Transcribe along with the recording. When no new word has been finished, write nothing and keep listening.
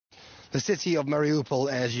The city of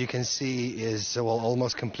Mariupol, as you can see, is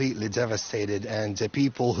almost completely devastated, and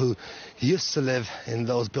people who used to live in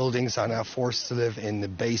those buildings are now forced to live in the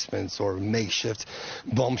basements or makeshift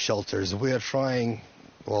bomb shelters. We are trying,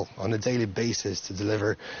 on a daily basis to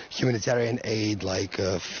deliver humanitarian aid like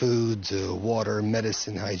food, water,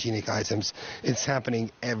 medicine, hygienic items. It's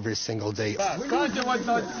happening every single day.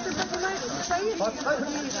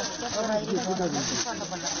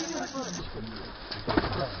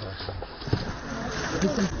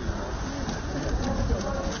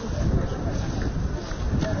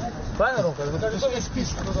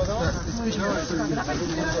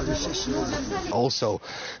 Also,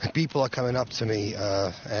 people are coming up to me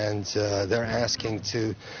and they're asking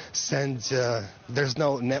to send, there's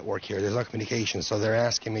no network here, there's no communication, so they're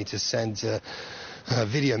asking me to send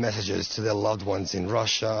video messages to their loved ones in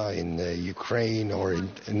Russia, in Ukraine, or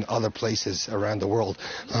in other places around the world.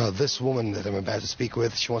 This woman that I'm about to speak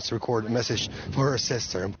with, she wants to record a message for her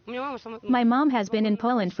sister. My mom has been in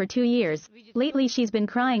Poland for 2 years. Lately she's been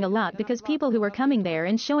crying a lot because people who were coming there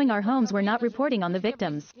and showing our homes were not reporting on the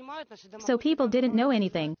victims. So people didn't know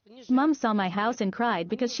anything. Mom saw my house and cried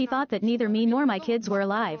because she thought that neither me nor my kids were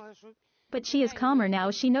alive. But she is calmer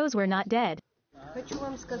now, she knows we're not dead.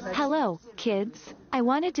 Hello, kids. I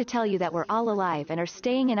wanted to tell you that we're all alive and are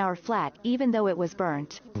staying in our flat even though it was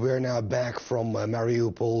burnt. We're now back from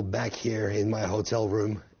Mariupol, back here in my hotel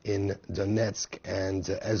room in Donetsk, and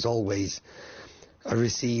as always, I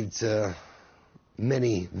received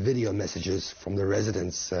many video messages from the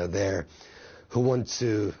residents there who want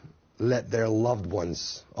to let their loved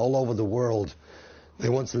ones all over the world, they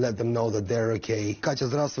want to let them know that they're okay. Катя,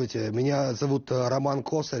 здравствуйте. Меня зовут Роман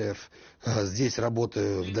Косарев. Здесь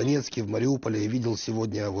работаю в Донецке, в Мариуполе. Видел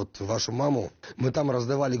сегодня вашу маму. Мы там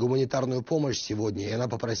раздавали гуманитарную помощь сегодня, и она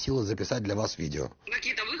попросила записать для вас видео.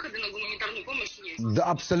 Какие-то выходы на гуманитарную помощь есть? Да,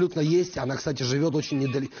 абсолютно есть. Она, кстати, живет очень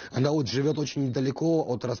недалеко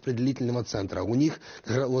от распределительного центра. У них,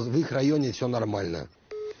 в их районе все нормально.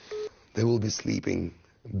 They will be sleeping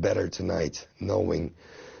better tonight, knowing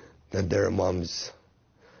that their moms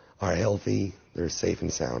are healthy, they're safe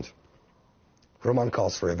and sound. Roman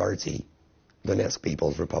Kosaryev, RT, Donetsk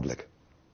People's Republic.